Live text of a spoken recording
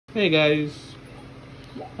Hey guys,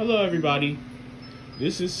 hello everybody.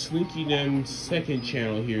 This is Slinky Dem's second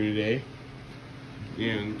channel here today,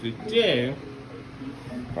 and today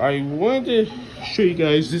I wanted to show you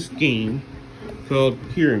guys this game called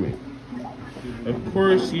Pyramid. Of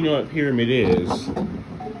course, you know what Pyramid is.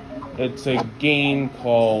 It's a game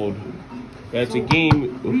called. It's a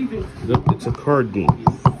card game.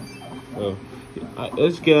 So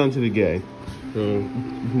let's get on to the game. So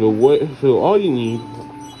all you need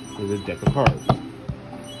is a deck of cards.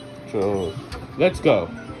 So let's go.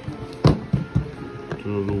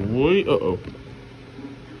 So the way,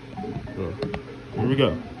 here we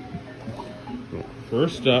go.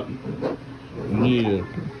 First up, you need to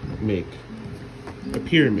make a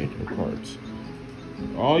pyramid of cards.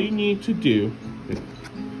 All you need to do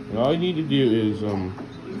is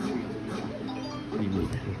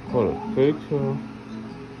hold on, click.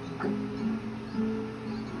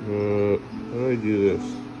 How do I do this?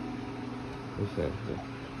 Okay.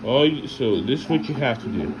 So this is what you have to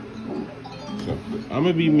do. So I'm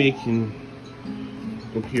gonna be making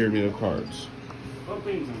a pyramid of cards.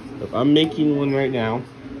 I'm making one right now.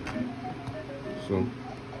 So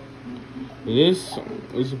this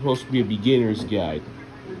is supposed to be a beginner's guide.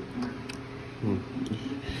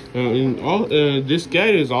 This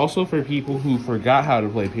guide is also for people who forgot how to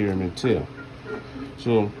play pyramid too.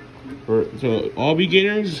 So all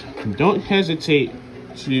beginners, don't hesitate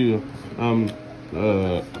to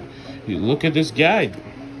look at this guide,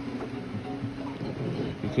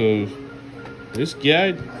 because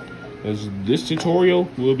this tutorial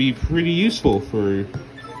will be pretty useful for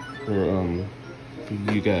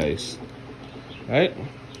you guys. All right.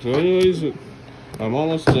 So anyways, I'm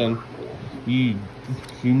almost done. You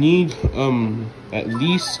need at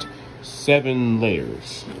least 7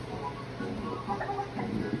 layers.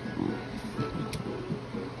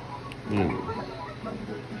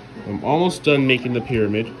 I'm almost done making the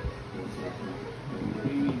pyramid.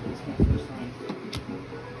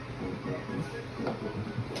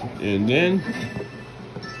 And then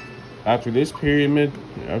after this layer,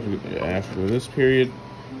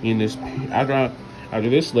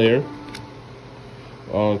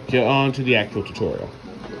 I'll get on to the actual tutorial.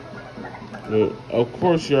 Of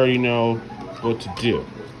course, you already know what to do.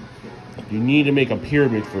 You need to make a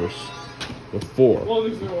pyramid first before.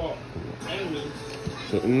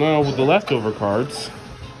 So now with the leftover cards,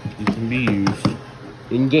 you can be used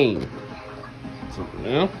in game. So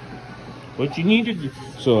now, what you need to do.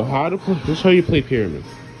 So this is how you play pyramid.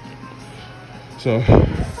 So,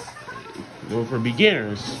 for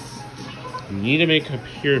beginners, you need to make a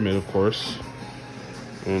pyramid, of course.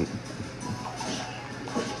 And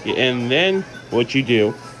then what you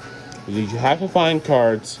do is you have to find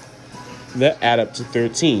cards that add up to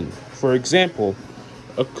 13. For example,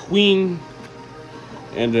 a queen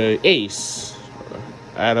and an ace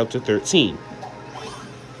add up to 13.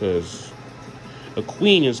 Because a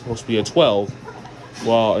queen is supposed to be a 12,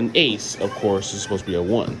 while an ace, of course, is supposed to be a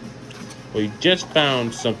 1. Well, you just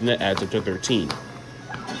found something that adds up to 13.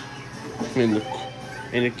 And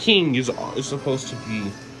the king is supposed to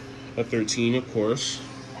be a 13, of course.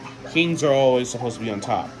 Kings are always supposed to be on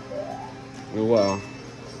top. Well,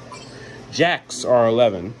 jacks are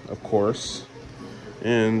 11, of course.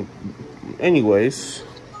 And anyways,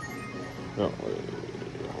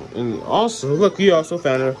 and also, look, you also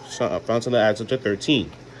found something that adds up to 13.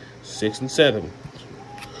 6 and 7.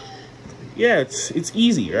 Yeah, it's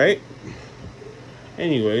easy, right?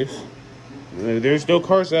 Anyways, there's no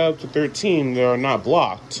cards that add up to 13 that are not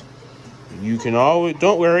blocked. You can always,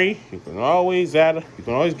 don't worry, you can always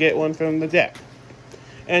get one from the deck.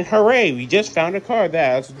 And hooray, we just found a card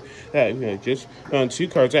just found 2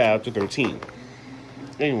 cards that add up to 13.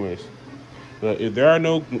 Anyways, but if there are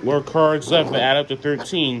no more cards left that add up to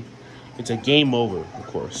 13, it's a game over, of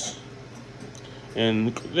course.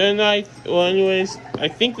 And then I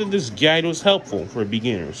think that this guide was helpful for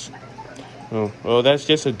beginners. Oh, that's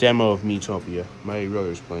just a demo of Miitopia. My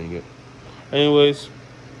brother's playing it. Anyways,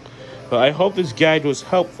 but I hope this guide was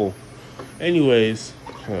helpful. Anyways,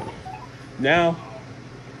 now,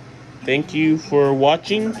 thank you for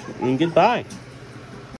watching, and goodbye.